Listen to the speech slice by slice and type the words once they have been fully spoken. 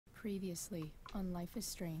Previously on Life is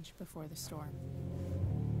Strange Before the Storm.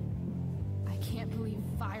 I can't believe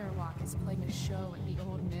Firewalk is playing a show at the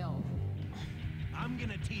old mill. I'm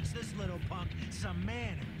gonna teach this little punk some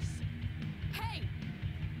manners. Hey!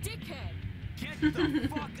 Dickhead! Get the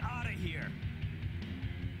fuck out of here!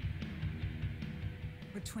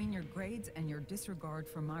 Between your grades and your disregard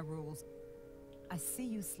for my rules, I see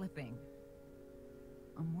you slipping.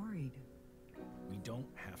 I'm worried. We don't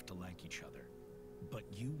have to like each other, but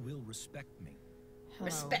you will respect me. Hello,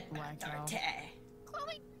 Respect my Black authority.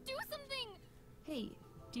 Chloe, do something! Hey,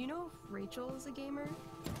 do you know if Rachel is a gamer?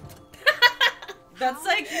 That's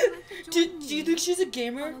like, do you think she's a On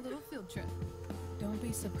gamer? a little field trip. Don't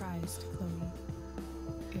be surprised, Chloe,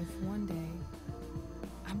 if one day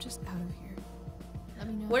I'm just out of here. Let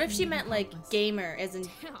me know What if if you she need meant like accomplice. gamer, as in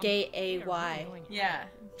Damn, gay-A-Y? Yeah.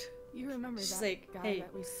 You remember She's that like, guy hey,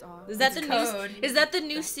 that we saw? Is that It's the code. new? Is that the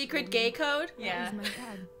new secret gay code? Yeah. That was my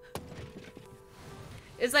dad.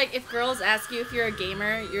 It's like if girls ask you if you're a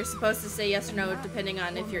gamer, you're supposed to say yes or no depending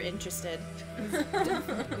on if you're interested.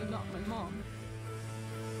 Definitely not my mom.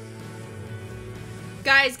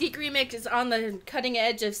 Guys, Geek Remix is on the cutting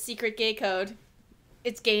edge of secret gay code.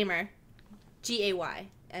 It's gamer. Gaymer.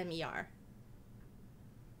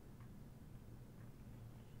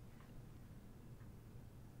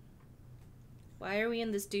 Why are we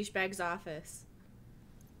in this douchebag's office?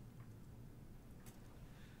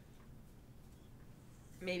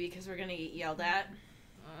 Maybe because we're gonna get yelled at.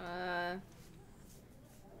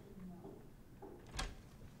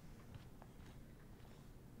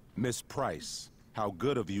 Miss Price, how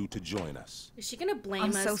good of you to join us. Is she gonna blame I'm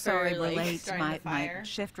us so for, sorry we're like... late. starting My the fire.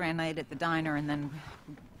 shift ran late at the diner and then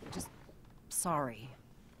just sorry.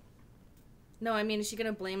 No, I mean, is she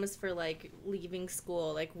gonna blame us for, like, leaving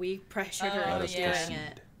school? Like, we pressured her Oh, into Let us doing yeah. it.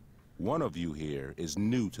 proceed. One of you here is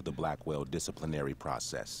new to the Blackwell disciplinary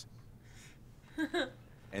process.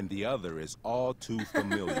 And the other is all too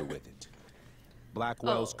familiar with it.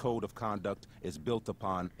 Blackwell's Oh. code of conduct is built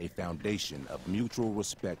upon a foundation of mutual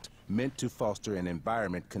respect meant to foster an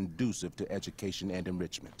environment conducive to education and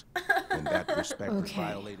enrichment. When that respect is Okay.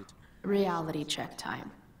 violated, Reality check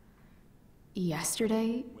time.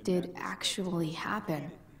 Yesterday did actually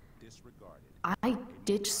happen. disregarded. I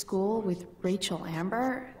ditched school with Rachel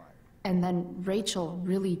Amber, and then Rachel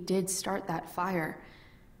really did start that fire.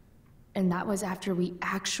 And that was after we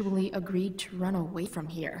actually agreed to run away from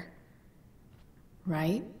here.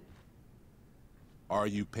 Right? Are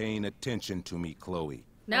you paying attention to me, Chloe?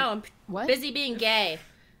 No, I'm What? busy being gay.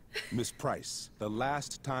 Miss Price, the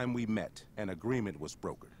last time we met, an agreement was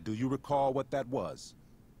brokered. Do you recall what that was?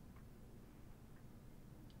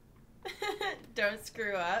 Don't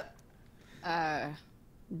screw up.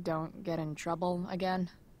 Don't get in trouble again.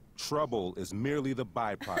 Trouble is merely the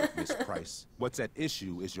byproduct, Miss Price. What's at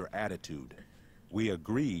issue is your attitude. We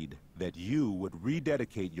agreed that you would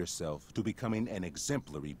rededicate yourself to becoming an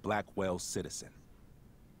exemplary Blackwell citizen.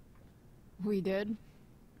 We did?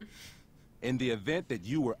 In the event that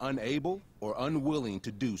you were unable or unwilling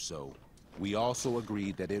to do so, we also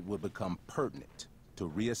agreed that it would become pertinent to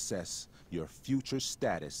reassess your future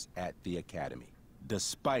status at the Academy.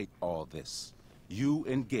 Despite all this, you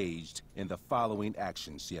engaged in the following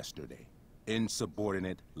actions yesterday.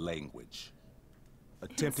 Insubordinate language.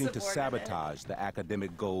 Attempting to Insubordinate. sabotage the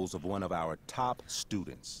academic goals of one of our top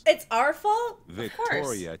students, It's our fault?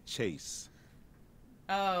 Victoria Chase.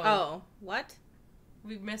 Oh. Oh, what?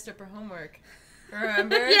 We messed up her homework.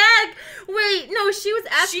 Remember? Yeah, wait, no, she was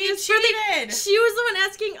asking She us for the... cheated! She was the one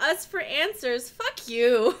asking us for answers. Fuck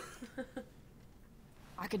you.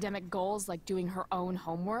 Academic goals like doing her own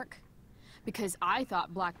homework? Because I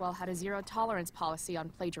thought Blackwell had a zero-tolerance policy on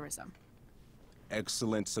plagiarism.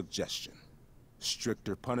 Excellent suggestion.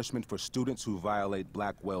 Stricter punishment for students who violate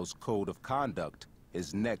Blackwell's code of conduct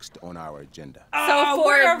is next on our agenda. So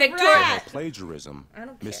what for a Victoria... rat! Plagiarism, I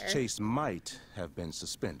don't Miss care. Chase might have been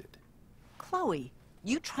suspended. Chloe,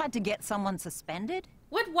 you tried to get someone suspended?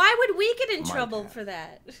 What? Why would we get in Might trouble have. for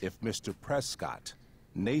that? If Mr. Prescott,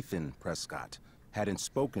 Nathan Prescott, hadn't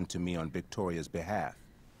spoken to me on Victoria's behalf.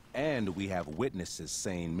 And we have witnesses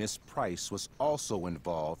saying Miss Price was also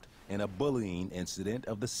involved in a bullying incident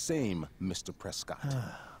of the same Mr. Prescott.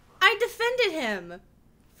 I defended him.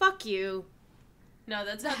 Fuck you. No,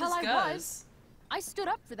 that's The how hell this I goes. was. I stood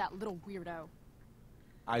up for that little weirdo.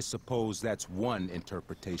 I suppose that's one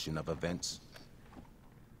interpretation of events.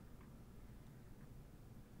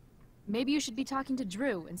 Maybe you should be talking to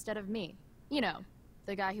Drew instead of me. You know,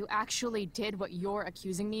 the guy who actually did what you're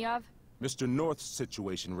accusing me of. Mr. North's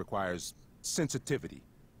situation requires sensitivity.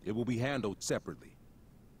 It will be handled separately.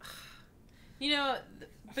 You know,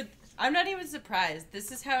 but I'm not even surprised.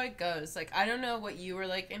 This is how it goes. Like, I don't know what you were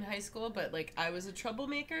like in high school, but like I was a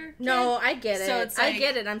troublemaker. No, I get it. So it's I like-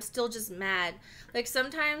 get it. I'm still just mad. Like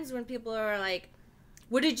sometimes when people are like,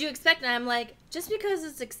 "What did you expect?" and I'm like, just because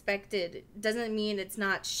it's expected doesn't mean it's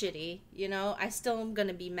not shitty. You know, I still am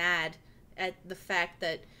gonna be mad at the fact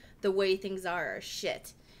that the way things are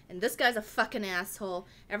shit. And this guy's a fucking asshole.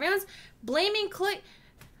 Everyone's blaming Chloe.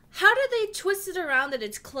 How did they twist it around that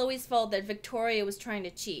it's Chloe's fault that Victoria was trying to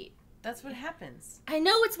cheat? That's what happens. I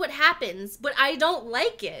know it's what happens, but I don't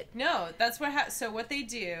like it. No, that's what so what they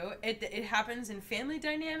do, it happens in family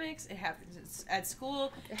dynamics, it happens at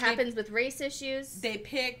school. It happens with race issues. They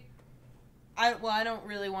pick I don't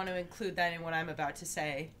really want to include that in what I'm about to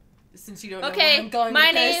say since you don't know where I'm going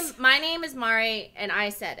with this. My name is Mari and I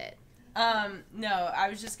said it. No, I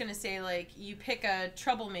was just going to say like you pick a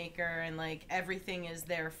troublemaker and like everything is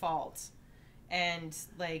their fault. And,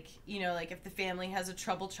 like, you know, like, if the family has a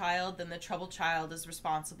troubled child, then the troubled child is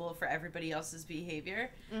responsible for everybody else's behavior.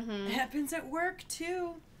 Mm-hmm. It happens at work,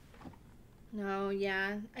 too. No,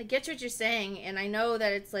 yeah. I get what you're saying, and I know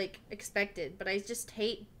that it's, like, expected, but I just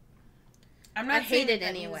hate... I'm not I saying hate it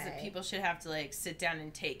that means anyway. that people should have to, like, sit down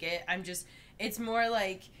and take it. I'm just... It's more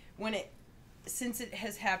like, when it... Since it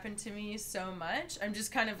has happened to me so much, I'm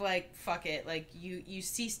just kind of like, fuck it. Like, you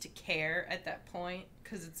cease to care at that point.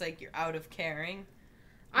 Because it's like you're out of caring.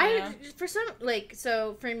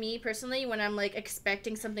 So for me personally, when I'm like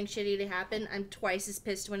expecting something shitty to happen, I'm twice as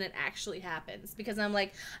pissed when it actually happens. Because I'm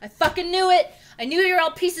like, I fucking knew it! I knew you were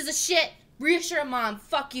all pieces of shit! Reassure Mom,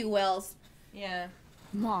 fuck you, Wells. Yeah.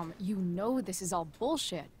 Mom, you know this is all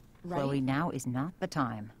bullshit, right? Chloe, now is not the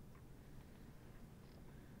time.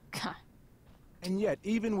 God. And yet,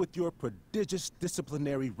 even with your prodigious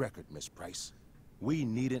disciplinary record, Miss Price, we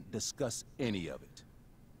needn't discuss any of it.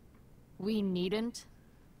 We needn't?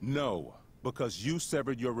 No, because you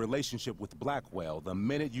severed your relationship with Blackwell the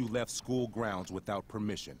minute you left school grounds without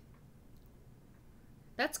permission.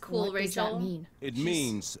 That's cool, What Rachel. does that mean? It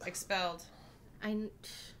means Expelled.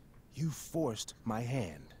 you forced my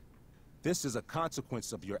hand. This is a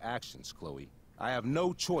consequence of your actions, Chloe. I have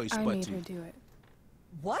no choice I but made to... her do it.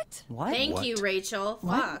 What? What? Thank you, Rachel.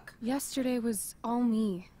 What? Fuck. Yesterday was all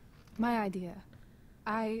me. My idea.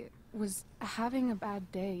 I was having a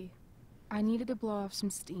bad day. I needed to blow off some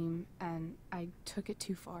steam, and I took it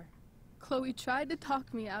too far. Chloe tried to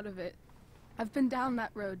talk me out of it. I've been down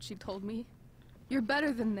that road, she told me. You're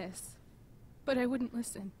better than this. But I wouldn't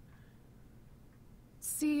listen.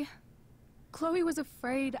 See, Chloe was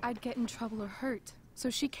afraid I'd get in trouble or hurt, so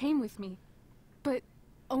she came with me. But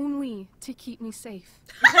only to keep me safe.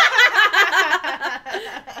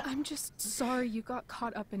 I'm just sorry you got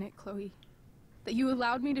caught up in it, Chloe. That you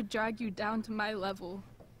allowed me to drag you down to my level.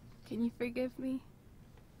 Can you forgive me?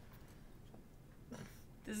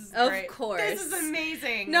 This is Of great. course. This is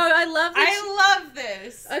amazing. No, I love this. I love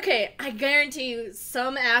this. Okay, I guarantee you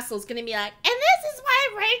some asshole's gonna be like, and this is why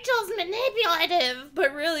Rachel's manipulative.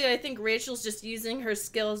 But really, I think Rachel's just using her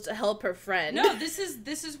skills to help her friend. No, this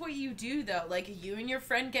is what you do though. Like you and your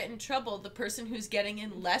friend get in trouble, the person who's getting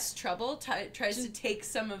in less trouble tries to take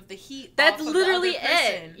some of the heat. That's off of literally the other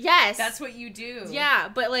person. it. Yes. That's what you do. Yeah,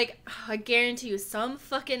 but like, I guarantee you some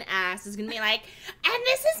fucking ass is gonna be like, and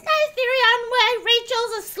this is my theory on why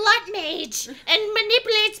Rachel's a slut mage and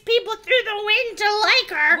manipulates people through the wind to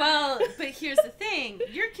like her. Well, but here's the thing: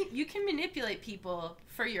 you can manipulate people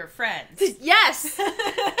for your friends. Yes.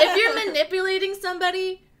 If you're manipulating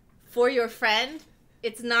somebody for your friend,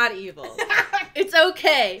 it's not evil. It's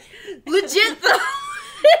okay. Legit though.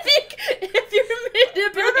 if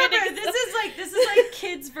you're manipulating, Remember, this is like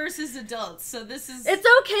kids versus adults. So this is it's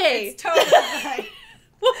okay. It's totally fine.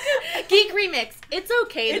 Geek remix. It's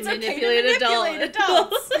okay to manipulate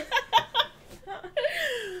adults.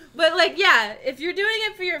 But like, yeah, if you're doing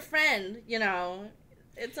it for your friend, you know,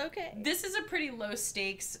 it's okay. This is a pretty low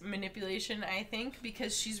stakes manipulation, I think,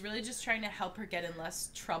 because she's really just trying to help her get in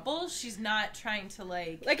less trouble. She's not trying to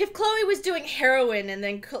like if Chloe was doing heroin and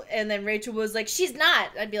then Rachel was like, she's not,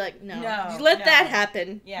 I'd be like, no, No, let no. that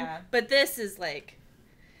happen. Yeah. But this is like,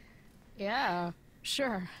 Yeah,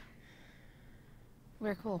 sure.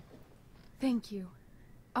 We're cool. Thank you.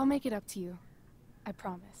 I'll make it up to you. I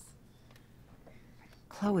promise.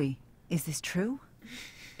 Chloe, is this true?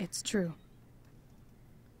 It's true.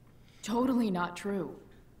 Totally not true.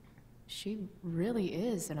 She really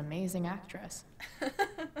is an amazing actress.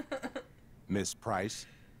 Miss Price,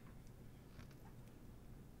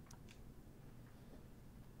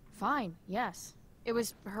 Fine, yes. It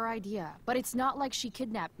was her idea, but it's not like she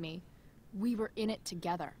kidnapped me. We were in it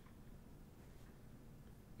together.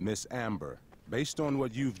 Miss Amber, Based on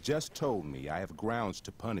what you've just told me, I have grounds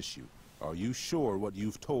to punish you. Are you sure what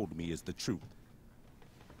you've told me is the truth?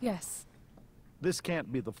 Yes. This can't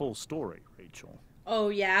be the full story, Rachel. Oh,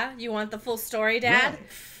 yeah? You want the full story, Dad?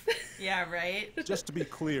 Yeah, right? Just to be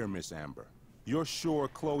clear, Miss Amber, you're sure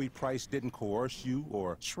Chloe Price didn't coerce you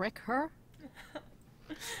or... Trick her?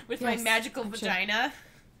 With my magical vagina?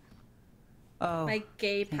 Oh, My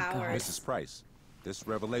gay thank God. powers. Mrs. Price, this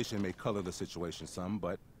revelation may color the situation some,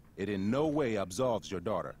 but it in no way absolves your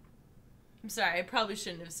daughter. I'm sorry, I probably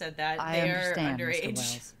shouldn't have said that. I They're understand, underage. Mr.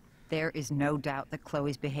 Wells. There is no doubt that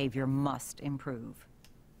Chloe's behavior must improve.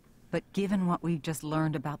 But given what we've just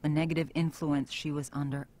learned about the negative influence she was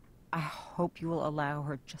under, I hope you will allow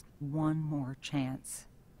her just one more chance.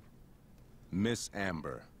 Miss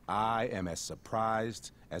Amber, I am as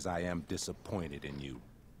surprised as I am disappointed in you.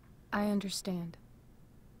 I understand.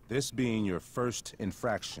 This being your first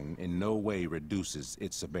infraction in no way reduces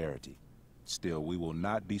its severity. Still, we will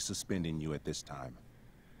not be suspending you at this time.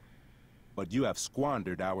 But you have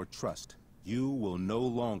squandered our trust. You will no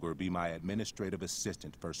longer be my administrative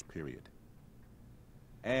assistant first period.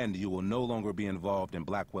 And you will no longer be involved in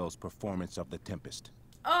Blackwell's performance of The Tempest.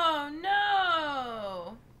 Oh,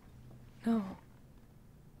 no! No.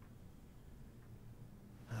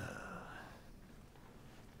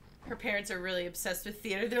 Her parents are really obsessed with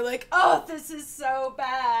theater. They're like, oh, this is so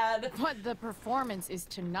bad. But the performance is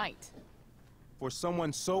tonight. For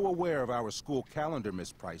someone so aware of our school calendar,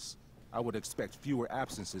 Miss Price, I would expect fewer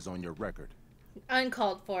absences on your record.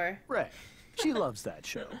 Uncalled for. Ray, she loves that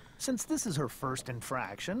show. Since this is her first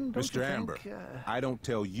infraction, don't Mr. you Amber, think, I don't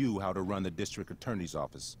tell you how to run the district attorney's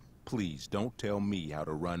office. Please don't tell me how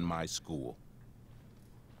to run my school.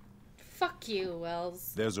 Fuck you,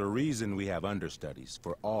 Wells. There's a reason we have understudies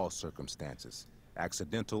for all circumstances,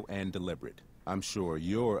 accidental and deliberate. I'm sure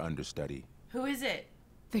your understudy. Who is it?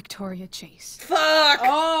 Victoria Chase. Fuck!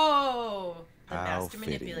 Oh! The How master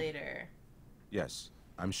fitting. manipulator. Yes,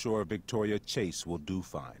 I'm sure Victoria Chase will do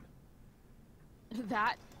fine.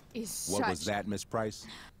 That is What was that, Miss Price?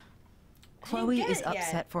 Chloe get is it yet.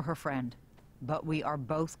 upset for her friend, but we are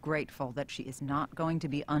both grateful that she is not going to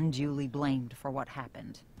be unduly blamed for what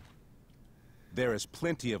happened. There is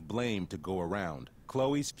plenty of blame to go around.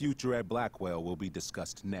 Chloe's future at Blackwell will be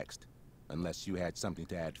discussed next. Unless you had something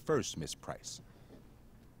to add first, Miss Price.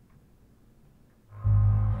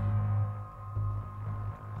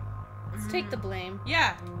 Let's take the blame.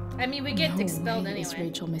 Yeah. I mean, we get expelled way is anyway.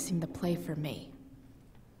 Rachel missing the play for me.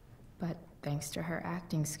 But thanks to her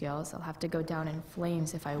acting skills, I'll have to go down in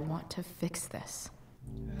flames if I want to fix this.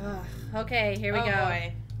 Ugh. Okay, here we Oh, go.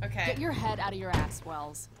 boy. Okay. Get your head out of your ass,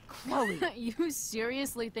 Wells. Chloe! You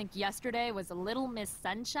seriously think yesterday was Little Miss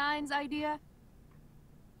Sunshine's idea?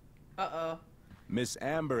 Uh-oh. Miss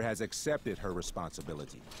Amber has accepted her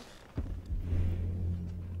responsibility.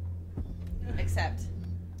 Accept.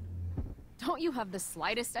 Don't you have the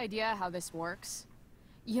slightest idea how this works?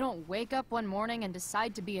 You don't wake up one morning and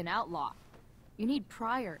decide to be an outlaw. You need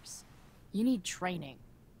priors. You need training.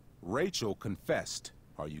 Rachel confessed.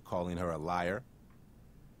 Are you calling her a liar?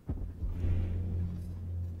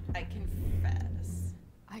 I confess.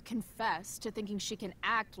 I confess to thinking she can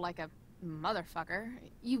act like a motherfucker.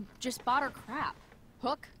 You just bought her crap.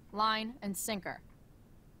 Hook, line, and sinker.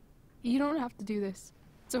 You don't have to do this.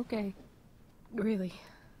 It's okay. Really.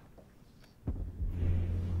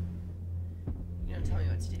 You don't tell me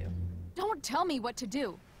what to do. Don't tell me what to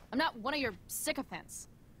do. I'm not one of your sycophants.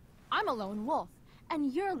 I'm a lone wolf,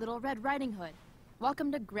 and you're Little Red Riding Hood.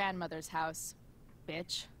 Welcome to grandmother's house,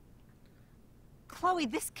 bitch. Chloe,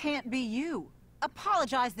 this can't be you.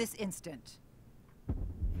 Apologize this instant.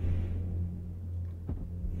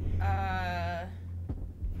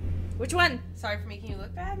 Which one? Sorry for making you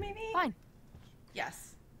look bad, maybe? Fine.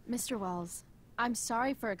 Yes. Mr. Wells, I'm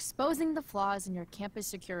sorry for exposing the flaws in your campus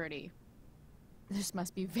security. This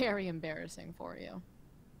must be very embarrassing for you.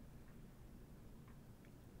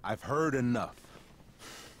 I've heard enough.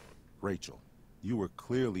 Rachel, you were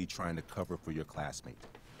clearly trying to cover for your classmate.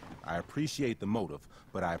 I appreciate the motive,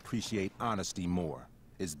 but I appreciate honesty more.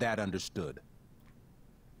 Is that understood?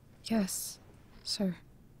 Yes, sir.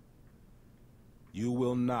 You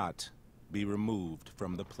will not be removed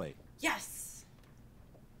from the play. Yes!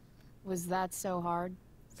 Was that so hard?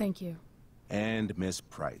 Thank you. And Miss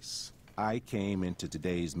Price, I came into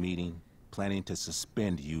today's meeting planning to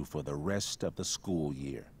suspend you for the rest of the school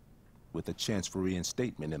year, with a chance for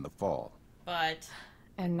reinstatement in the fall. But...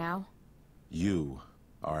 And now? You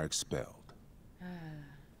are expelled.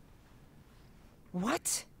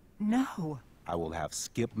 What? No. I will have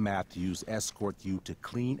Skip Matthews escort you to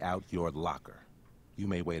clean out your locker. You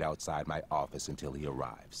may wait outside my office until he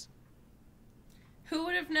arrives. Who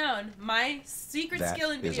would have known? My secret That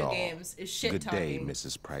skill in is video all. games is shit Good day, talking.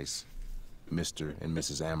 Mrs. Price. Mr. and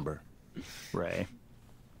Mrs. Amber. Ray.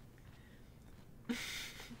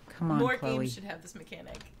 Come on, More Chloe. games should have this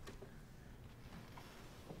mechanic.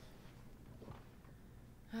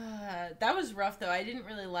 That was rough, though. I didn't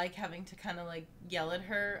really like having to kind of, like, yell at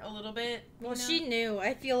her a little bit. Well, she knew.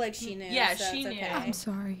 I feel like she knew. Yeah, so she it's knew. okay. I'm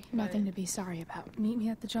sorry. Nothing to be sorry about. Meet me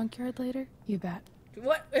at the junkyard later? You bet.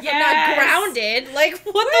 What? If Yes! I'm not grounded? Like,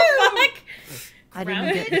 what the fuck? I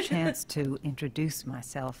didn't get the chance to introduce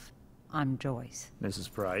myself. I'm Joyce.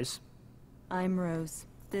 Mrs. Price. I'm Rose.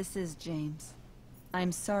 This is James.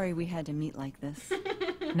 I'm sorry we had to meet like this.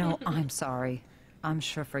 No, I'm sorry. I'm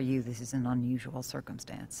sure for you this is an unusual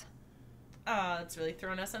circumstance. It's really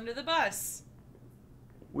thrown us under the bus.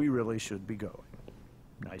 We really should be going.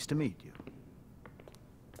 Nice to meet you.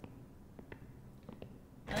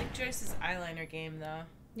 I like Joyce's eyeliner game, though.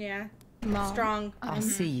 Yeah. Mom, Strong. I'll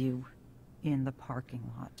see you in the parking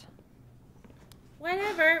lot.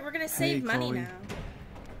 Whatever. We're gonna save Hey, money Chloe. now.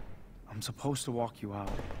 I'm supposed to walk you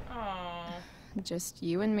out. Aww. Just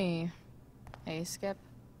you and me. Hey, Skip.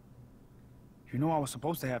 You know I was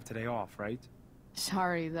supposed to have today off, right?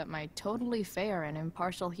 Sorry that my totally fair and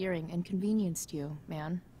impartial hearing inconvenienced you,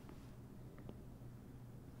 man.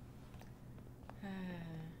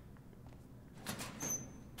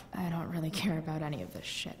 I don't really care about any of this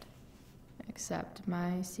shit. Except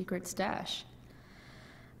my secret stash.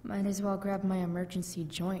 Might as well grab my emergency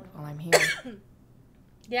joint while I'm here.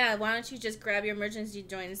 Yeah, why don't you just grab your emergency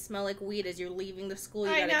joint and smell like weed as you're leaving the school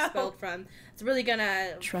you I got know. expelled from? It's really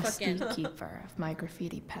gonna Trusty fucking... keeper of my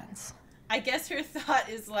graffiti pens. I guess her thought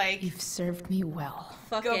is like, You've served me well.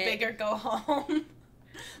 Fuck go it. big or go home.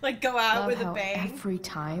 Like, go out Love with a how bang. every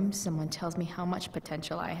time someone tells me how much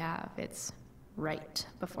potential I have, it's right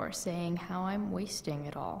before saying how I'm wasting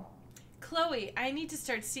it all. Chloe, I need to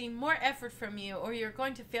start seeing more effort from you or you're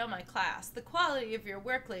going to fail my class. The quality of your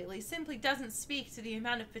work lately simply doesn't speak to the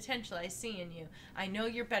amount of potential I see in you. I know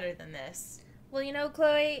you're better than this. Well, you know,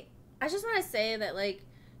 Chloe, I just want to say that, like,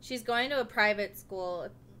 she's going to a private school,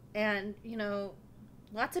 and, you know,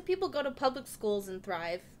 lots of people go to public schools and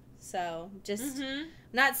thrive. So, just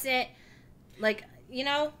not saying, like, you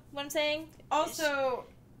know what I'm saying? Also,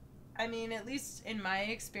 I mean, at least in my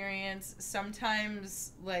experience,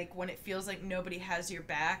 sometimes, like, when it feels like nobody has your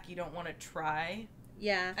back, you don't want to try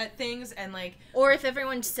Yeah. at things, and, like... Or if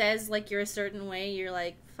everyone says, like, you're a certain way, you're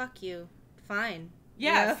like, fuck you. Fine.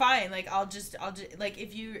 Yeah, You know? fine. Like, I'll just, like,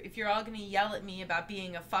 if you're all gonna yell at me about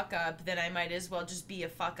being a fuck up, then I might as well just be a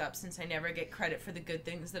fuck up since I never get credit for the good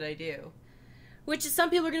things that I do. Which is, some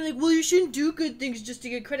people are gonna be like, well, you shouldn't do good things just to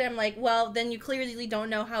get credit. I'm like, well, then you clearly don't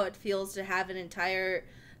know how it feels to have an entire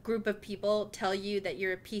group of people tell you that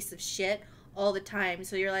you're a piece of shit all the time.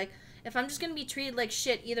 So you're like, if I'm just gonna be treated like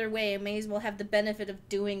shit either way, I may as well have the benefit of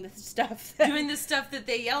doing the stuff. Doing the stuff that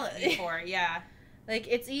they yell at me for, yeah. Like,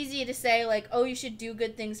 it's easy to say, like, oh, you should do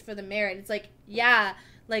good things for the merit. It's like, yeah,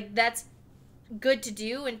 like, that's good to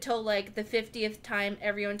do until, like, the 50th time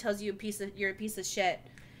everyone tells you you're a piece of shit.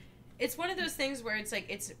 It's one of those things where it's like,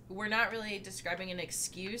 we're not really describing an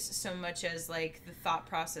excuse so much as, like, the thought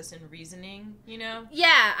process and reasoning, you know?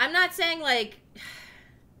 Yeah, I'm not saying, like...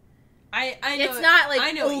 I know it's not, like,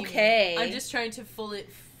 I know what you okay. mean. I'm just trying to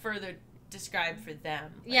further describe for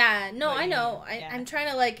them. Like, Yeah, no, what I you know. mean. Yeah. I'm trying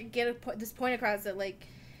to, like, get this point across that, like,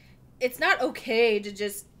 it's not okay to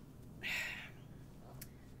just...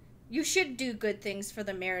 You should do good things for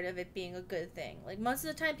the merit of it being a good thing. Like, most of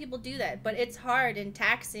the time people do that, but it's hard and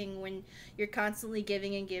taxing when you're constantly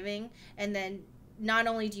giving and giving, and then not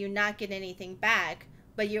only do you not get anything back,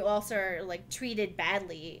 but you also are, like, treated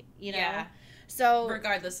badly, you know? Yeah. So...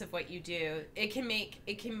 regardless of what you do, it can make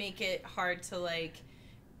it hard to, like,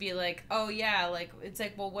 be like, oh yeah, like, it's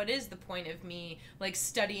like, well, what is the point of me, like,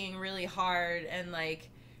 studying really hard and, like,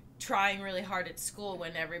 trying really hard at school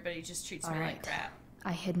when everybody just treats me like crap?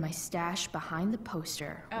 I hid my stash behind the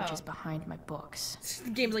poster, which Oh. is behind my books. The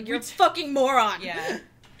game's like, you're a fucking moron. Yeah.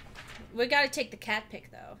 We gotta take the cat pic,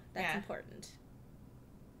 though. That's Yeah. important.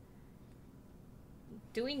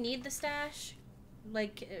 Do we need the stash?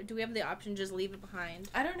 Like, do we have the option to just leave it behind?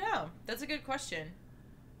 I don't know. That's a good question.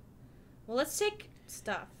 Well, let's take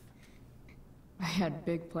stuff. I had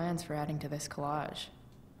big plans for adding to this collage.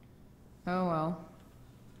 Oh well.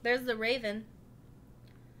 There's the raven.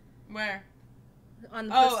 Where? On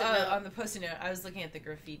the post-it note. On the post-it note. I was looking at the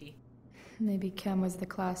graffiti. Maybe chem was the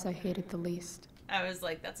class I hated the least. I was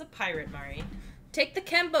like, that's a pirate, Mari. Take the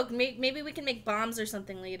chem book. Maybe we can make bombs or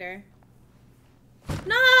something later.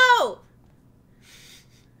 No!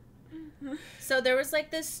 So there was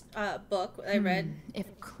like this book I read.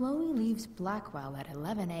 If Chloe leaves Blackwell at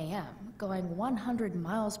 11 a.m., going 100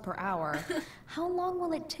 miles per hour, how long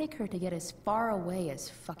will it take her to get as far away as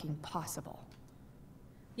fucking possible?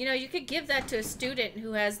 You know, you could give that to a student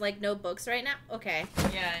who has like no books right now. Okay.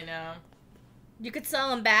 Yeah, I know. You could sell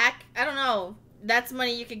them back. I don't know. That's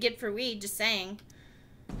money you could get for weed, just saying.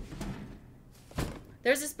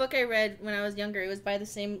 There's this book I read when I was younger. It was by the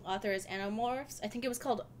same author as Animorphs. I think it was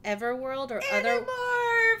called Everworld or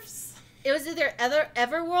Animorphs! It was either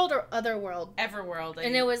Everworld or Otherworld. Everworld.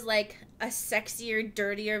 And it was like a sexier,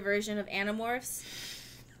 dirtier version of Animorphs.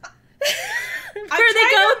 I'm trying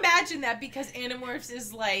to imagine that because Animorphs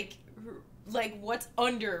is like what's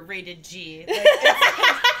under rated G. Like,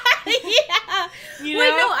 yeah. You know? Wait,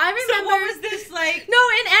 no, I remember. So what was this like? No,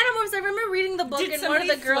 in Animorphs, I remember reading the book and one of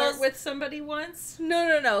the girls with somebody once.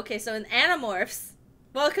 No. Okay, so in Animorphs,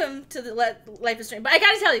 welcome to the Life is Strange. But I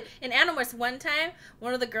gotta tell you, in Animorphs, one time,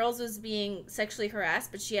 one of the girls was being sexually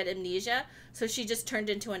harassed, but she had amnesia, so she just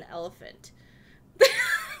turned into an elephant.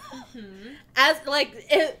 As like.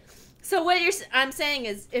 So what I'm saying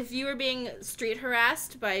is, if you were being street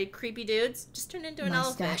harassed by creepy dudes, just turn into an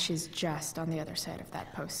elephant. My stash is just on the other side of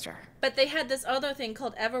that poster. But they had this other thing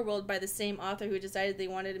called Everworld by the same author who decided they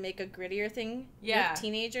wanted to make a grittier thing with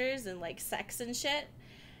teenagers and like sex and shit.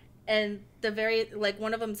 And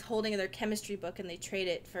one of them's holding their chemistry book and they trade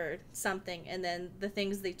it for something. And then the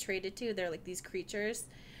things they traded to, they're like these creatures.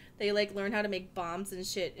 They like learn how to make bombs and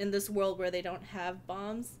shit in this world where they don't have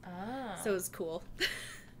bombs. Ah. So it was cool.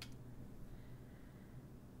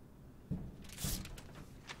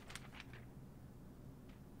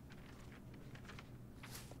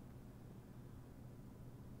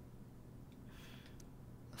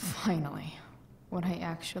 Finally, what I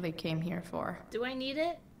actually came here for. Do I need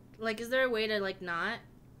it? Like, is there a way to, like, not?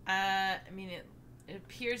 I mean, it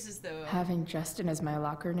appears as though... Having Justin as my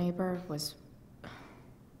locker neighbor was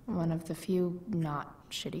one of the few not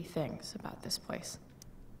shitty things about this place.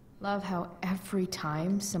 Love how every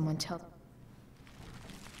time someone tells...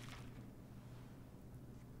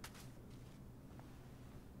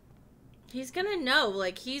 He's gonna know,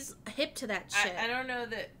 like, he's hip to that shit. I don't know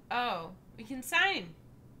that... Oh, we can sign.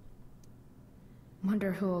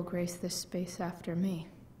 Wonder who will grace this space after me.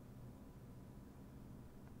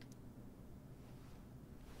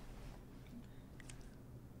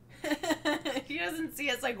 He doesn't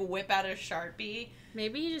see us like whip out a Sharpie.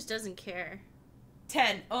 Maybe he just doesn't care.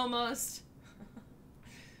 10, almost.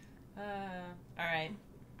 Alright.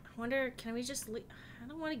 I wonder, can we just leave? I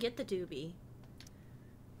don't want to get the doobie.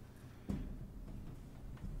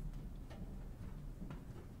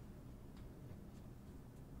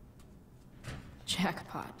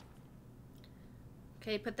 Jackpot.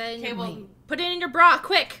 Okay, put that in your... Put it in your bra,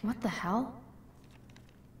 quick! What the hell?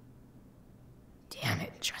 Damn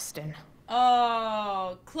it, Justin.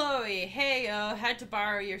 Oh, Chloe, hey, had to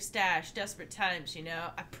borrow your stash. Desperate times, you know.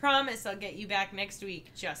 I promise I'll get you back next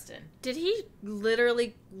week, Justin. Did he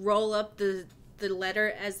literally roll up the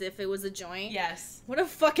letter as if it was a joint? Yes. What a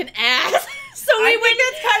fucking ass! So I think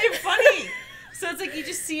that's kind of funny. So it's like you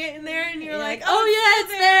just see it in there and you're like, oh yeah,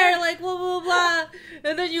 it's there. Like, blah, blah, blah.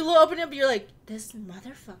 And then you open it up and you're like, this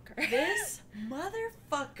motherfucker. This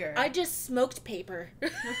motherfucker. I just smoked paper.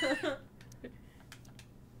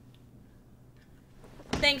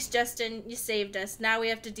 Thanks, Justin. You saved us. Now we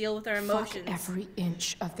have to deal with our emotions. Fuck every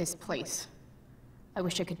inch of this place. I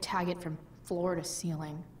wish I could tag it from floor to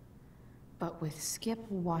ceiling. But with Skip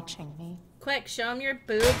watching me... Quick, show him your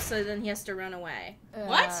boobs so then he has to run away.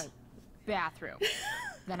 What? Bathroom.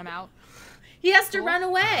 Then I'm out. He has to run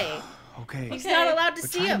away. Okay. He's not allowed to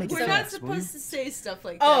see him. We're not supposed to say stuff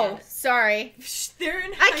like that. Oh, sorry. They're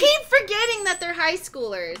in I keep forgetting that they're high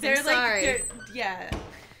schoolers. I'm sorry. Yeah.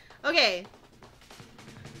 Okay.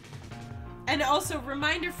 And also,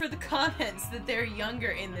 reminder for the comments that they're younger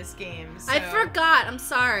in this game. So. I forgot. I'm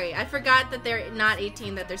sorry. I forgot that they're not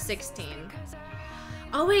 18, that they're 16.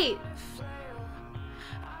 Oh, wait.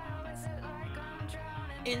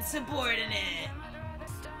 Insubordinate.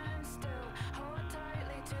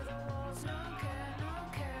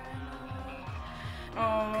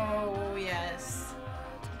 Oh, yes.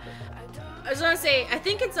 I was gonna say, I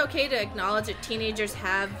think it's okay to acknowledge that teenagers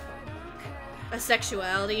have a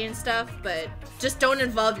sexuality and stuff, but just don't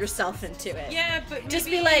involve yourself into it. Yeah, but just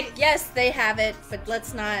be like, yes, they have it, but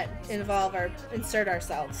let's not insert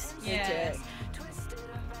ourselves into it.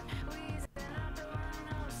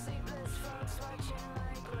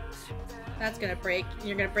 That's gonna break.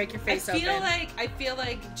 You're gonna break your face open. I feel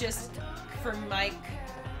like just for Mike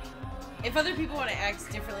if other people want to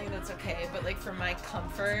act differently, that's okay. But like for my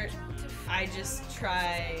comfort, I just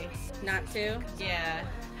try not to. Yeah,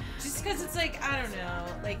 just because it's like I don't know,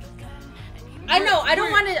 like. I know I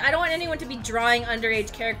don't want anyone to be drawing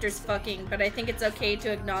underage characters fucking, but I think it's okay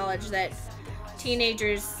to acknowledge that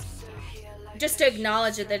teenagers, just to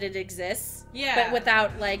acknowledge it, that it exists. Yeah. But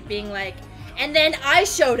without like being like, and then I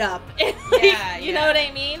showed up. Like, yeah. You know what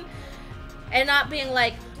I mean? And not being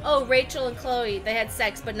like, oh, Rachel and Chloe, they had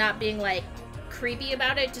sex, but not being like creepy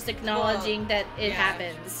about it, just acknowledging that it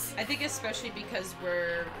happens. I think especially because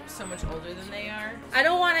we're so much older than they are. I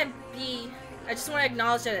don't want to be, I just want to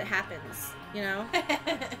acknowledge that it happens, you know?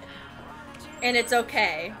 And it's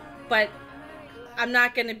okay, but I'm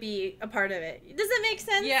not going to be a part of it. Does that make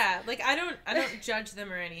sense? Yeah, like I don't judge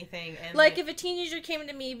them or anything. And like if a teenager came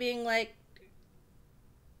to me being like,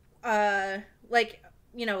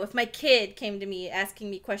 you know, if my kid came to me asking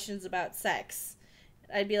me questions about sex,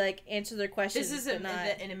 I'd be like, answer their questions. This is an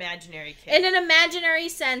imaginary kid. In an imaginary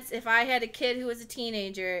sense, if I had a kid who was a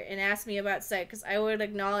teenager and asked me about sex, I would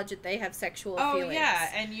acknowledge that they have sexual feelings. Oh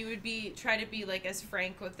yeah, and you would try to be like as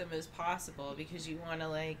frank with them as possible because you want to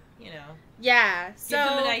like, you know. Yeah. So give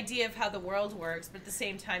them an idea of how the world works, but at the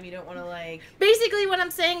same time, you don't want to like. Basically, what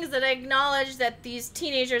I'm saying is that I acknowledge that these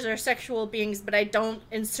teenagers are sexual beings, but I don't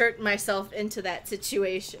insert myself into that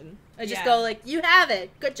situation. I just go like, "You have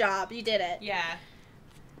it. Good job. You did it." Yeah.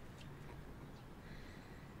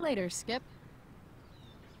 Later, Skip.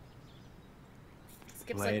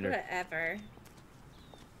 Skip's like, whatever.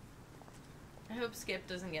 I hope Skip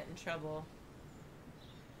doesn't get in trouble.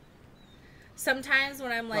 Sometimes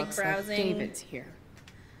when I'm like Looks browsing, like David's here.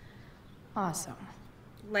 Awesome.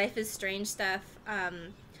 Life is Strange stuff.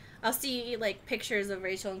 I'll see like pictures of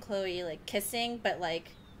Rachel and Chloe like kissing, but like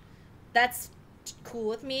that's cool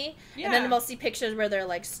with me. Yeah. And then I'll see pictures where they're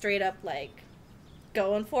like straight up like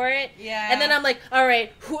going for it. Yeah. And then I'm like, all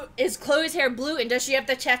right, who is Chloe's hair blue and does she have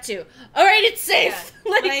the tattoo? All right, it's safe.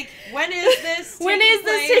 Yeah. like when is this?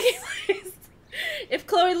 Taking place? If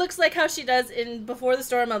Chloe looks like how she does in Before the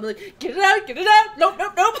Storm, I'm like, get it out, get it out. Nope,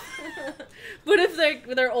 nope, nope. But if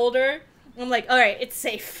they're older, I'm like, all right, it's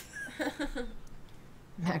safe.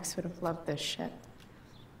 Max would have loved this shit.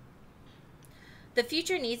 The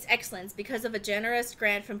future needs excellence. Because of a generous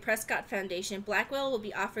grant from Prescott Foundation, Blackwell will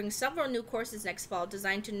be offering several new courses next fall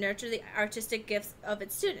designed to nurture the artistic gifts of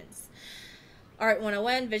its students. Art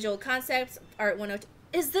 101, Visual Concepts, Art 102.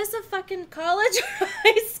 Is this a fucking college or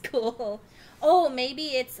high school? Oh,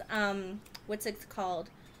 maybe it's, what's it called?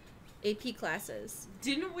 AP classes.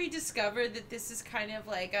 Didn't we discover that this is kind of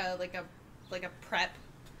like a prep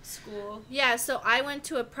school? Yeah, so I went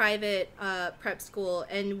to a private prep school,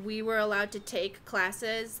 and we were allowed to take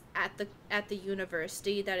classes at the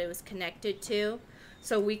university that it was connected to.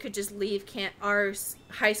 So we could just leave our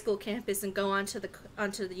high school campus and go onto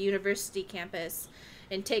the university campus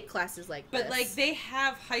and take classes like this. But like they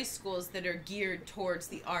have high schools that are geared towards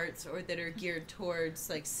the arts or that are geared towards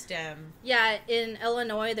like STEM. Yeah, in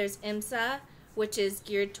Illinois there's IMSA, which is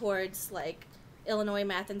geared towards like Illinois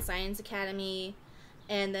Math and Science Academy.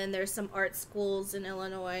 And then there's some art schools in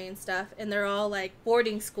Illinois and stuff. And they're all, like,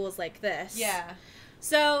 boarding schools like this. Yeah.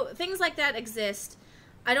 So, things like that exist.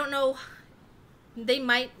 I don't know. They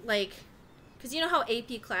might, like... Because you know how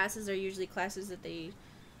AP classes are usually classes that they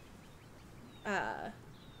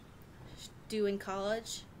do in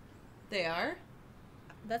college? They are?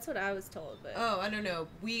 That's what I was told. But... Oh, I don't know.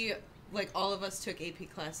 We, like, all of us took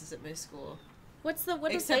AP classes at my school. What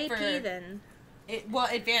is AP then?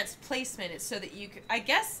 Advanced placement. It's so that you could, I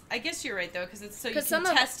guess you're right though, because it's so you can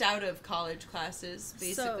test out of college classes,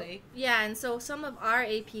 basically. So, yeah, and so some of our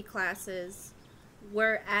AP classes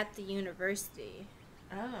were at the university.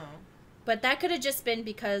 Oh. But that could have just been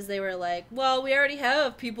because they were like, well, we already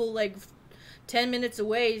have people like 10 minutes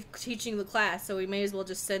away teaching the class, so we may as well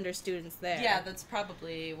just send our students there. Yeah, that's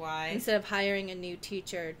probably why. Instead of hiring a new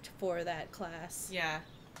teacher for that class. Yeah.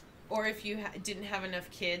 Or if you didn't have enough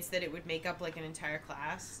kids that it would make up, like, an entire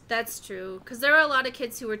class. That's true. Because there are a lot of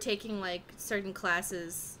kids who were taking, like, certain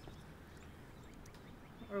classes.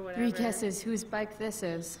 Or whatever. 3 guesses whose bike this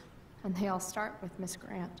is. And they all start with Miss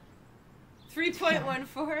Grant.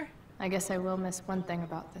 3.14? I guess I will miss one thing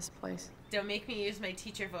about this place. Don't make me use my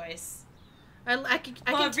teacher voice. I can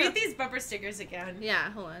read these bumper stickers again. Yeah,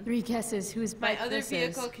 hold on. 3 guesses whose bike my other this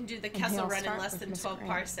vehicle is. Can do the Kessel Run in less than 12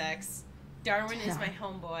 parsecs. Darwin is my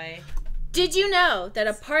homeboy. Did you know that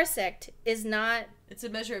a parsec is not... It's a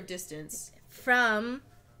measure of distance. From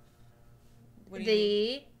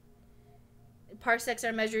the... Parsecs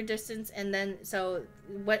are measured distance, and then... So,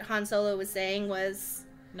 what Han Solo was saying was...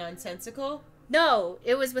 Nonsensical? No,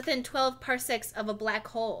 it was within 12 parsecs of a black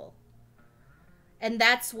hole. And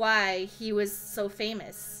that's why he was so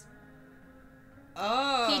famous.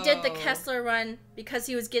 Oh. He did the Kessler run because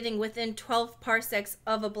he was getting within 12 parsecs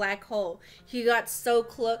of a black hole. He got so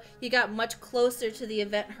close. He got much closer to the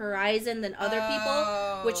event horizon than other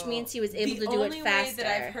people, which means he was able to do it faster. The only way that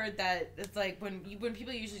I've heard that, it's like when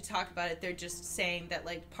people usually talk about it, they're just saying that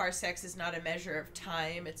like parsecs is not a measure of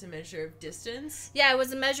time; it's a measure of distance. Yeah, it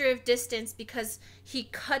was a measure of distance because he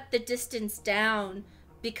cut the distance down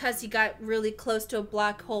because he got really close to a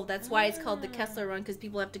black hole. That's why it's called the Kessler run, because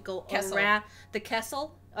people have to go around the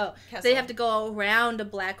Kessel. Oh, Kessel. They have to go around a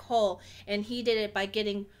black hole, and he did it by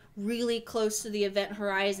getting really close to the event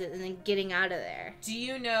horizon and then getting out of there. Do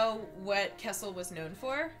you know what Kessel was known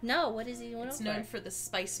for? No, what is he known for? It's known for the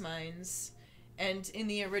spice mines, and in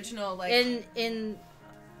the original, like in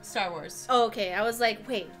Star Wars. Oh, okay. I was like,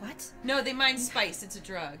 wait, what? No, they mine spice. It's a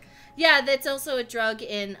drug. Yeah, that's also a drug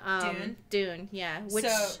in Dune, yeah, which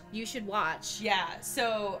you should watch. Yeah,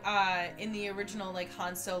 so in the original like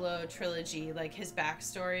Han Solo trilogy, like his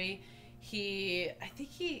backstory, I think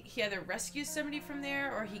he either rescues somebody from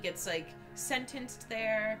there or he gets like sentenced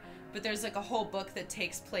there. But there's like a whole book that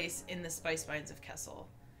takes place in the spice mines of Kessel.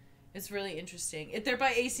 It's really interesting. They're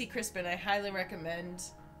by A.C. Crispin. I highly recommend.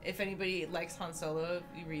 If anybody likes Han Solo,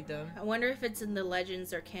 you read them. I wonder if it's in the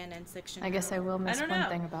Legends or Canon section. I guess I will miss one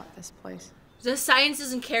thing about this place. The science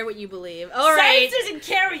doesn't care what you believe. All right. Science doesn't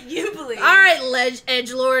care what you believe. All right,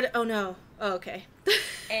 Edgelord. Oh, no. Oh, okay.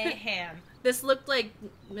 Ham. This looked like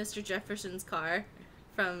Mr. Jefferson's car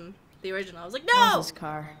from the original. I was like, no! Moses'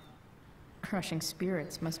 car. Crushing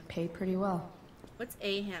spirits must pay pretty well. What's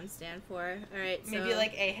AHAM stand for? All right, so... Maybe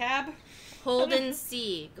like Ahab? Holden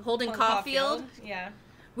C. Holden Caulfield? Yeah.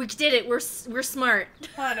 We did it. We're smart.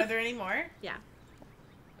 Hold on, are there any more? Yeah.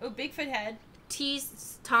 Oh, Bigfoot head.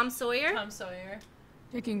 Tom Sawyer? Tom Sawyer.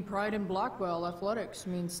 Taking pride in Blackwell athletics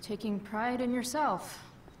means taking pride in yourself.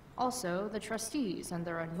 Also, the trustees and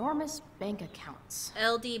their enormous bank accounts.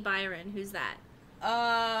 L.D. Byron. Who's that?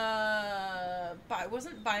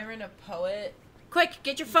 Wasn't Byron a poet? Quick,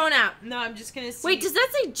 get your phone out. No, I'm just gonna see. Wait, does that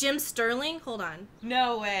say Jim Sterling? Hold on.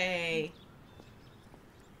 No way.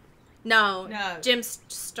 No. Jim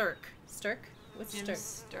Stark. Stark? What's Jim Stark?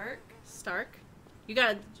 Stark? Stark? You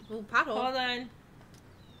got a pothole. Hold on.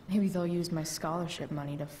 Maybe they'll use my scholarship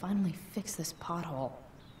money to finally fix this pothole.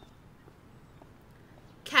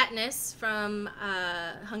 Katniss from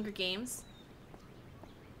Hunger Games.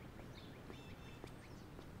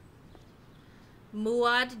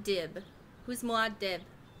 Muad'Dib. Who's Muad'Dib?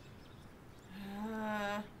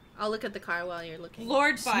 I'll look at the car while you're looking.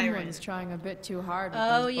 Lord Byron. Someone's trying a bit too hard with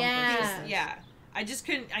Oh, those yeah. Yeah. I just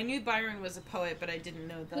couldn't. I knew Byron was a poet, but I didn't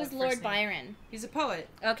know the Who's Lord Byron? He's a poet.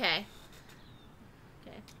 Okay.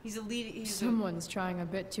 He's a lead. Someone's trying a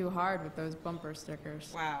bit too hard with those bumper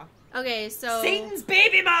stickers. Wow. Okay, so... Satan's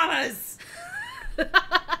baby mamas!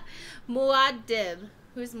 Muad'Dib.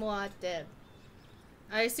 Who's Muad'Dib?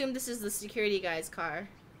 I assume this is the security guy's car.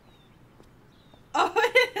 Oh,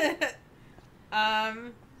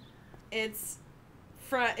 it's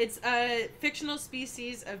a fictional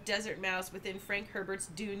species of desert mouse within Frank Herbert's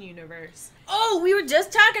Dune universe. Oh, we were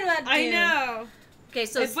just talking about Dune. I know. Okay,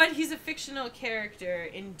 so... But he's a fictional character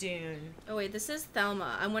in Dune. Oh, wait, this is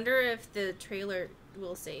Thelma. I wonder if the trailer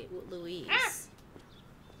will say Louise.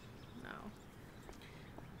 No.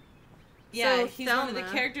 Yeah, So, he's one of the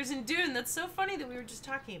Thelma- characters in Dune. That's so funny that we were just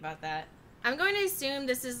talking about that. I'm going to assume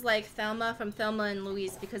this is like Thelma from Thelma and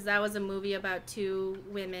Louise, because that was a movie about two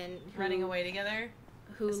women Running away together?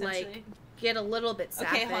 who like get a little bit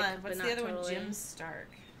sapphic. Okay, hold on. What's but the not other totally. one? Jim Stark.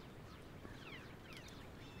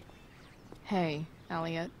 Hey,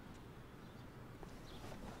 Elliot.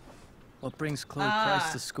 What brings Chloe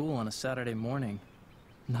Price to school on a Saturday morning?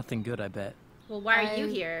 Nothing good, I bet. Well, why are you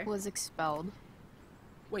here? Was expelled.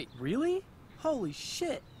 Wait, really? Holy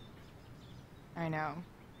shit. I know.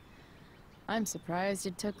 I'm surprised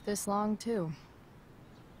it took this long, too.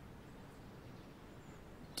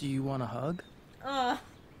 Do you want a hug? No,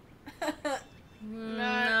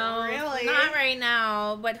 really. not right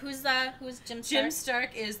now. But who's that? Who's Jim Stark? Jim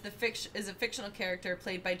Stark is a fictional character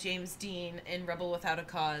played by James Dean in Rebel Without a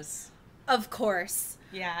Cause. Of course.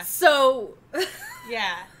 Yeah. So.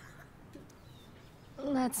 Yeah.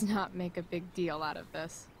 Let's not make a big deal out of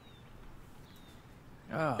this.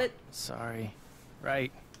 Oh, sorry.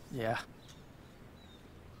 Right, yeah.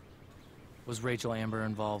 Was Rachel Amber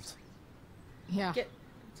involved? Yeah.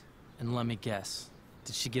 And let me guess,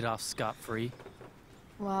 did she get off scot-free?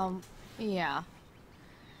 Well, yeah.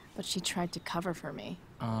 But she tried to cover for me.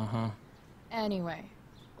 Uh-huh. Anyway,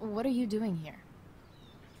 what are you doing here?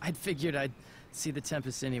 I'd figured I'd see the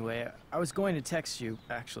Tempest anyway. I was going to text you,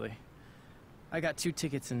 actually. I got 2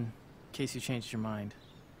 tickets in case you changed your mind.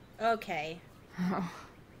 Okay. Oh,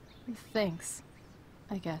 thanks,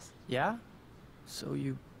 I guess. Yeah? So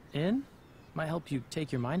you in? Might help you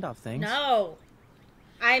take your mind off things. No.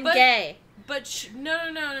 I'm gay. But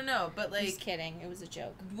no. But like, Just kidding. It was a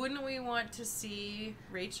joke. Wouldn't we want to see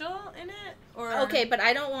Rachel in it? Or okay, but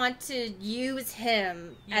I don't want to use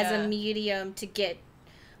him as a medium to get,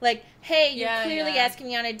 like, hey, you're clearly asking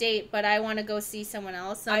me on a date, but I want to go see someone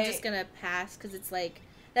else. So I'm just gonna pass because it's like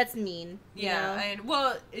that's mean. You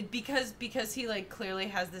know? Because he like clearly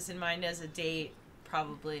has this in mind as a date.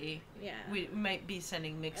 Probably. Yeah. We might be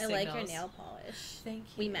sending mixed signals. I like your nail polish. Thank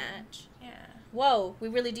you. We match. Yeah. Whoa, we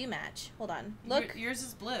really do match. Hold on. Look. Yours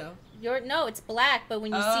is blue. No, it's black, but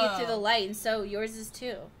when you see it through the light, and so yours is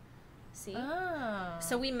too. See? Oh.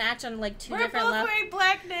 So we match on like 2 We're different both levels. wearing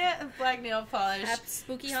black nail polish.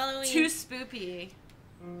 Spooky Halloween. Too spoopy.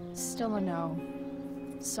 Still a no.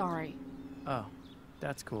 Sorry. Oh,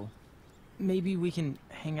 that's cool. Maybe we can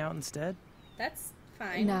hang out instead? That's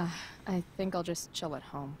fine. Nah, I think I'll just chill at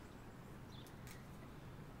home.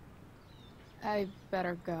 I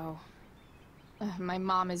better go. My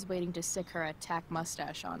mom is waiting to sick her attack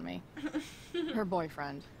mustache on me. Her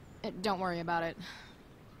boyfriend. Don't worry about it.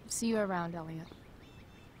 See you around, Elliot.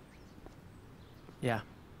 Yeah.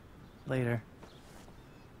 Later.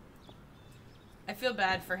 I feel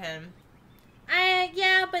bad for him.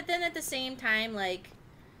 Yeah, but then at the same time, like,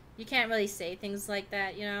 you can't really say things like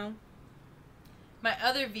that, you know? My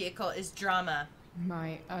other vehicle is drama.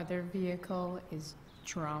 My other vehicle is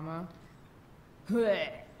drama.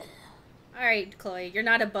 Alright, Chloe, you're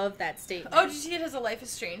not above that statement. Oh, did you see it has a Life is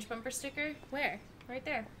Strange bumper sticker? Where? Right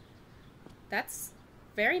there. That's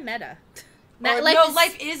very meta.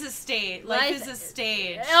 Life is a stage. Life is a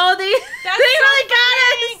stage. Oh, they really got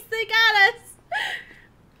us! They got us!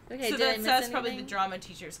 Okay, so that's probably the drama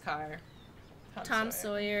teacher's car. Tom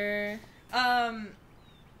Sawyer.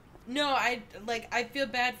 No, I feel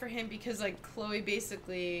bad for him because like Chloe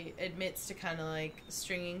basically admits to kind of like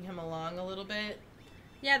stringing him along a little bit.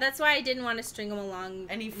 Yeah, that's why I didn't want to string him along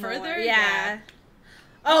any further. Yeah.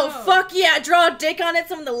 Oh fuck yeah! Draw a dick on it.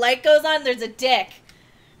 So when the light goes on, there's a dick.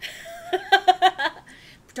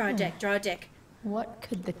 Draw a dick. Draw a dick. What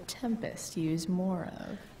could the Tempest use more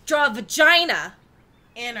of? Draw a vagina.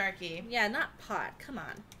 Anarchy. Yeah, not pot. Come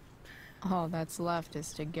on. All that's left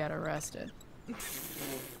is to get arrested.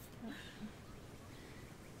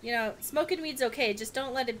 You know, smoking weed's okay. Just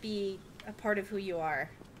don't let it be a part of who you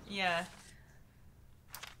are. Yeah.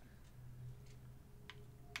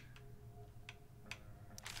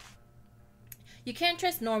 You can't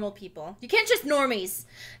trust normal people. You can't trust normies.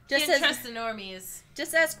 Can't trust the normies.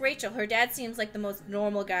 Just ask Rachel. Her dad seems like the most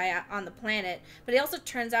normal guy on the planet, but he also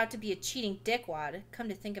turns out to be a cheating dickwad. Come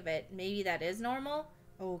to think of it, maybe that is normal?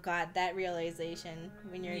 Oh god, that realization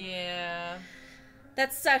when you're... Yeah.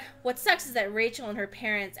 What sucks is that Rachel and her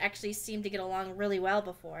parents actually seem to get along really well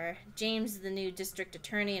before. James is the new district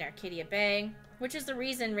attorney in Arcadia Bay, which is the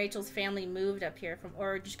reason Rachel's family moved up here from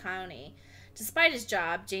Orange County. Despite his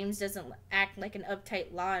job, James doesn't act like an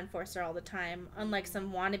uptight law enforcer all the time, unlike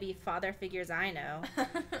some wannabe father figures I know.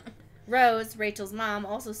 Rose, Rachel's mom,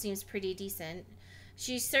 also seems pretty decent.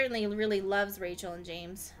 She certainly really loves Rachel and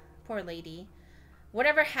James. Poor lady.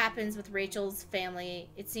 Whatever happens with Rachel's family,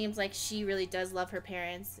 it seems like she really does love her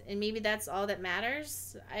parents, and maybe that's all that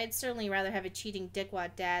matters. I'd certainly rather have a cheating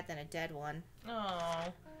dickwad dad than a dead one. Oh.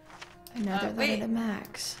 Another letter to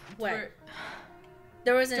Max. What?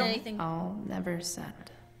 There wasn't anything. I'll never send.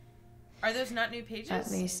 Are those not new pages? At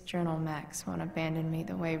least Journal Max won't abandon me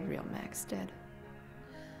the way real Max did.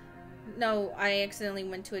 No, I accidentally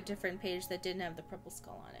went to a different page that didn't have the purple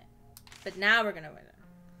skull on it. But now we're gonna win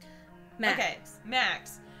it. Max. Okay,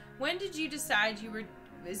 Max. When did you decide you were...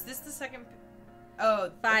 Is this the second... Oh,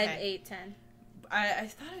 5, okay. 8, 10. I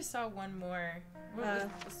thought I saw one more. What was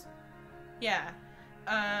this? Yeah.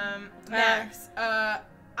 Max.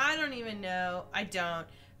 I don't even know. I don't.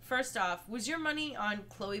 First off, was your money on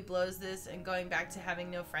Chloe blows this and going back to having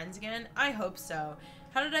no friends again? I hope so.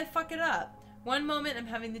 How did I fuck it up? One moment I'm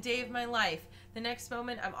having the day of my life. The next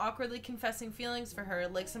moment I'm awkwardly confessing feelings for her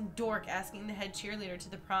like some dork asking the head cheerleader to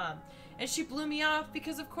the prom. And she blew me off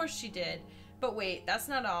because of course she did. But wait, that's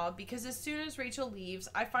not all, because as soon as Rachel leaves,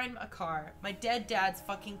 I find a car. My dead dad's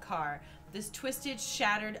fucking car. This twisted,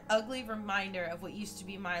 shattered, ugly reminder of what used to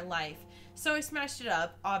be my life. So I smashed it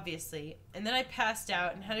up, obviously, and then I passed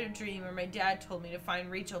out and had a dream where my dad told me to find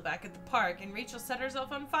Rachel back at the park, and Rachel set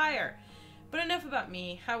herself on fire. But enough about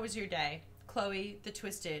me. How was your day? Chloe, the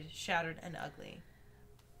twisted, shattered, and ugly.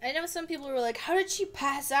 I know some people were like, how did she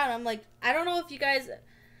pass out? I'm like, I don't know if you guys...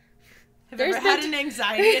 Have ever had an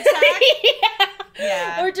anxiety attack? Yeah.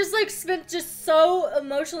 Yeah. Or just like spent just so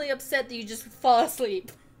emotionally upset that you just fall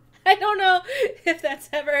asleep. I don't know if that's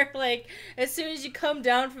ever like, as soon as you come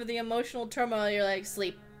down from the emotional turmoil, you're like,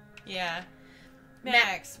 sleep. Yeah.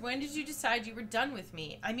 Max, when did you decide you were done with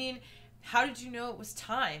me? I mean, how did you know it was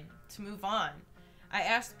time to move on? I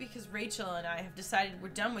asked because Rachel and I have decided we're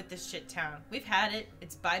done with this shit town. We've had it.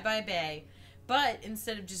 It's bye-bye Bay. But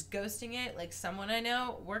instead of just ghosting it like someone I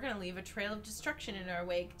know, we're going to leave a trail of destruction in our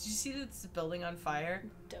wake. Did you see this building on fire?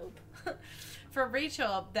 Dope. For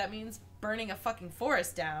Rachel, that means burning a fucking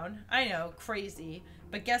forest down. I know, crazy.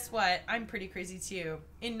 But guess what? I'm pretty crazy too.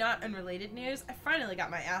 In not unrelated news, I finally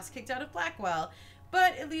got my ass kicked out of Blackwell.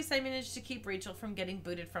 But at least I managed to keep Rachel from getting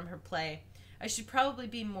booted from her play. I should probably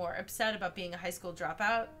be more upset about being a high school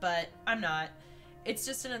dropout, but I'm not. It's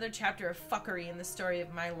just another chapter of fuckery in the story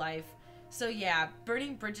of my life. So yeah,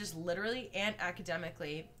 burning bridges literally and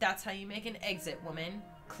academically. That's how you make an exit, woman.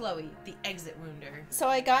 Chloe, the exit wounder. So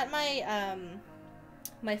I got my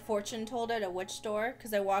my fortune told at a witch store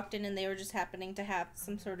because I walked in and they were just happening to have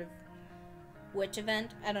some sort of witch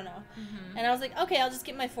event. I don't know. Mm-hmm. And I was like, okay, I'll just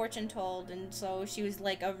get my fortune told. And so she was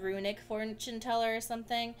like a runic fortune teller or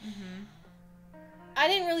something. Mm-hmm. I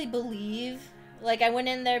didn't really believe. Like, I went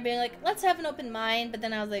in there being like, let's have an open mind. But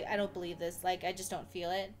then I was like, I don't believe this. Like, I just don't feel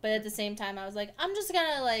it. But at the same time, I was like, I'm just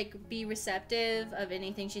gonna, like, be receptive of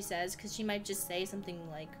anything she says. Because she might just say something,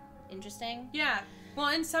 like, interesting. Yeah. Well,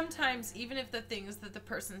 and sometimes, even if the things that the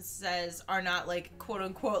person says are not, like,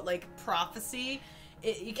 quote-unquote, like, prophecy,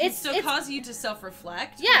 it can still cause you to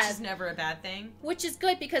self-reflect, yeah, which is never a bad thing. Which is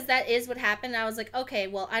good, because that is what happened. I was like, okay,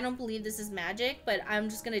 well, I don't believe this is magic, but I'm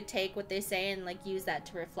just gonna take what they say and, like, use that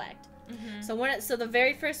to reflect. Mm-hmm. So the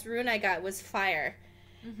very first rune I got was fire.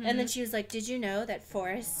 Mm-hmm. And then she was like, did you know that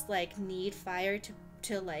forests, like, need fire to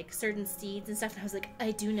like, certain seeds and stuff? And I was like, I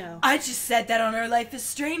do know. I just said that on our Life is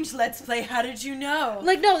Strange Let's Play. How did you know?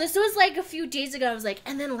 Like, no, this was, like, a few days ago. I was like,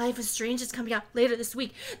 and then Life is Strange is coming out later this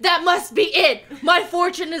week. That must be it! My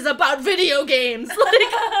fortune is about video games!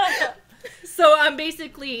 Like, so I'm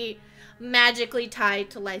basically magically tied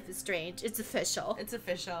to Life is Strange. It's official. It's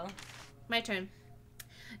official. My turn.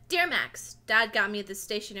 Dear Max, Dad got me this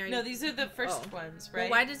stationery... No, these are the first ones, right?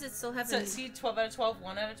 Well, why does it still have... So, see, 12 out of 12,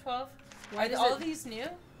 1 out of 12? Why Are all of these new?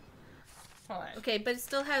 Hold on. Okay, but it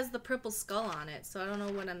still has the purple skull on it, so I don't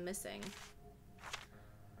know what I'm missing.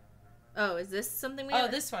 Oh, is this something we have?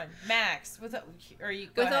 Oh, this one. Max. With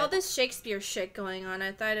all this Shakespeare shit going on,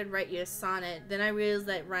 I thought I'd write you a sonnet. Then I realized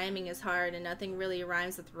that rhyming is hard and nothing really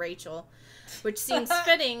rhymes with Rachel. Which seems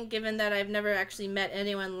fitting, given that I've never actually met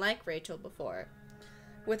anyone like Rachel before.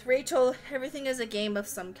 With Rachel, everything is a game of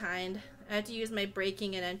some kind. I had to use my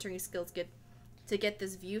breaking and entering skills to get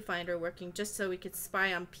this viewfinder working just so we could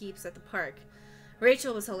spy on peeps at the park.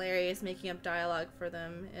 Rachel was hilarious, making up dialogue for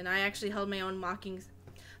them, and I actually held my own mocking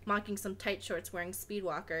some tight shorts wearing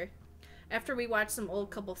Speedwalker. After we watched some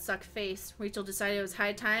old couple suck face, Rachel decided it was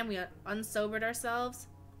high time we unsobered ourselves.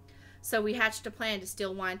 So we hatched a plan to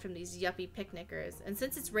steal wine from these yuppie picnickers. And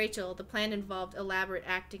since it's Rachel, the plan involved elaborate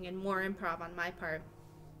acting and more improv on my part.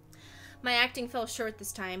 My acting fell short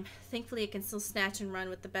this time. Thankfully, I can still snatch and run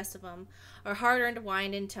with the best of them. Our hard-earned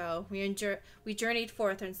wine in tow, we journeyed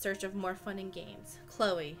forth in search of more fun and games.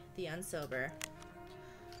 Chloe, the unsober.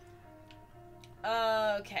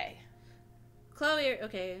 Okay. Chloe,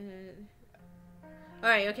 okay.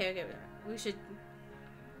 Alright, okay. We should...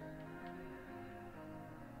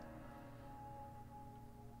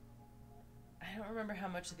 I don't remember how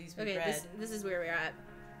much of these we read. Okay, this is where we're at.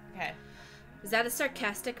 Okay. Is that a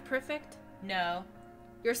sarcastic perfect? No.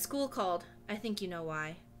 Your school called. I think you know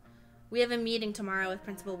why. We have a meeting tomorrow with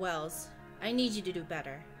Principal Wells. I need you to do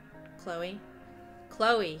better. Chloe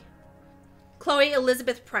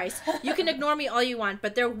Elizabeth Price. You can ignore me all you want,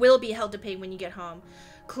 but there will be hell to pay when you get home.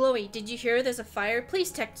 Chloe, did you hear there's a fire?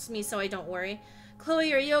 Please text me so I don't worry.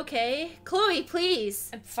 Chloe, are you okay? Chloe,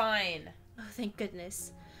 please. I'm fine. Oh, thank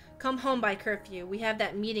goodness. Come home by curfew. We have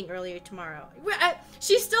that meeting earlier tomorrow.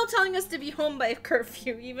 She's still telling us to be home by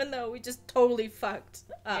curfew, even though we just totally fucked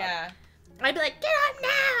up. Yeah. I'd be like, get up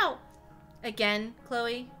now! Again,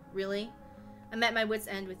 Chloe? Really? I'm at my wit's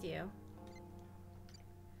end with you.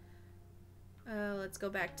 Let's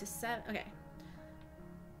go back to 7. Okay.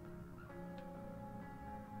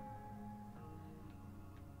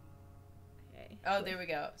 Oh, there we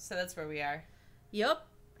go. So that's where we are. Yup.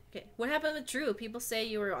 Okay. What happened with Drew? People say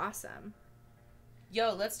you were awesome.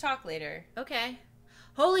 Yo, let's talk later. Okay.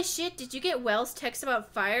 Holy shit, did you get Wells' text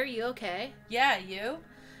about fire? You okay? Yeah, you?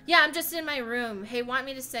 Yeah, I'm just in my room. Hey, want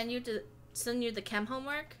me to send you the chem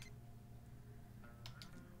homework?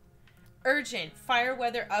 Urgent fire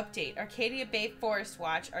weather update. Arcadia Bay Forest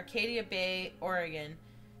Watch, Arcadia Bay, Oregon.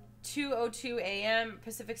 2:02 a.m.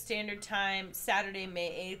 Pacific Standard Time, Saturday,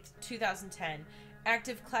 May 8th, 2010.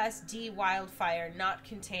 Active Class D wildfire, not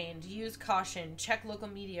contained. Use caution. Check local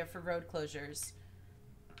media for road closures.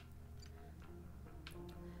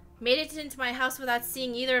 Made it into my house without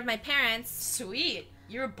seeing either of my parents. Sweet.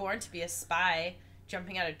 You were born to be a spy,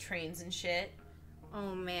 jumping out of trains and shit.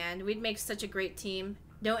 Oh man, we'd make such a great team.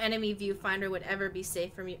 No enemy viewfinder would ever be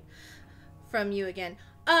safe from you again.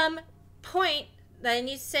 Point that I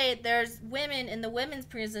need to say, there's women in the women's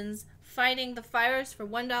prisons fighting the fires for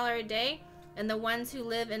 $1 a day, and the ones who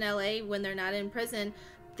live in LA when they're not in prison,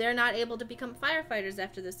 they're not able to become firefighters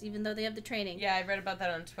after this, even though they have the training. Yeah, I read about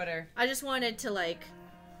that on Twitter. I just wanted to, like,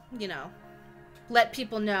 you know, let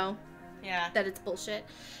people know that it's bullshit.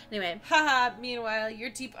 Anyway. Haha, meanwhile,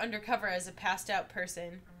 you're deep undercover as a passed out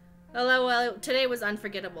person. Oh, well, today was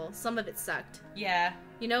unforgettable. Some of it sucked. Yeah.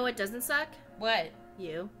 You know what doesn't suck? What?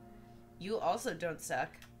 You. You also don't suck.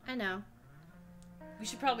 I know. We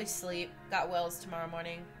should probably sleep. Got Wells tomorrow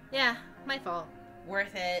morning. Yeah, my fault.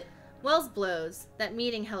 Worth it. Wells blows. That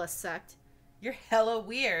meeting hella sucked. You're hella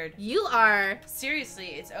weird. You are. Seriously,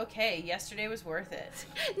 it's okay. Yesterday was worth it.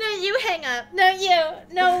 No, you hang up. No, you.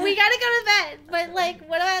 No, we gotta go to bed. But, like,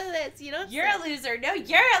 what about this? You don't You're a loser. No,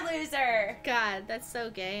 you're a loser. God, that's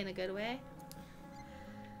so gay in a good way.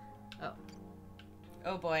 Oh.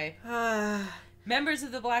 Oh, boy. Members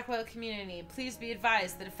of the black whale community, please be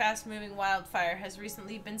advised that a fast-moving wildfire has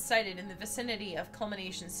recently been sighted in the vicinity of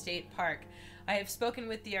Culmination State Park. I have spoken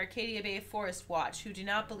with the Arcadia Bay Forest Watch, who do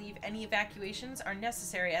not believe any evacuations are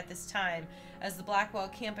necessary at this time, as the Blackwell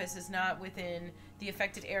campus is not within the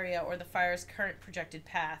affected area or the fire's current projected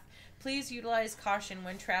path. Please utilize caution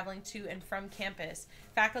when traveling to and from campus.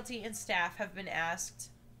 Faculty and staff have been asked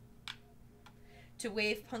to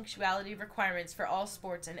waive punctuality requirements for all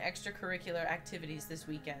sports and extracurricular activities this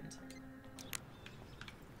weekend.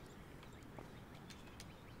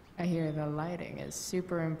 I hear the lighting is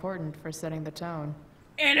super important for setting the tone.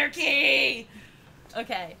 Anarchy!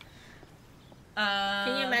 Okay.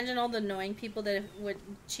 Can you imagine all the annoying people that would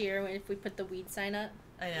cheer if we put the weed sign up?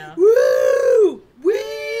 I know. Woo!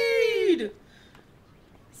 Weed!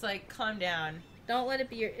 It's like, calm down. Don't let it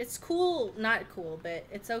be your... It's cool. Not cool, but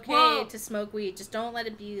it's okay to smoke weed. Just don't let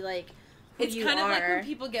it be, like, who it's you kind of are. like when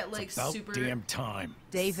people get, like, it's about super... damn time.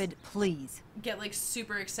 David, please. Get, like,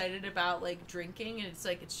 super excited about, like, drinking, and it's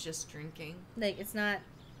like, it's just drinking. Like, it's not...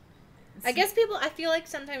 I guess people... I feel like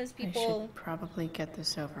sometimes I people... should probably get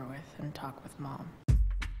this over with and talk with Mom.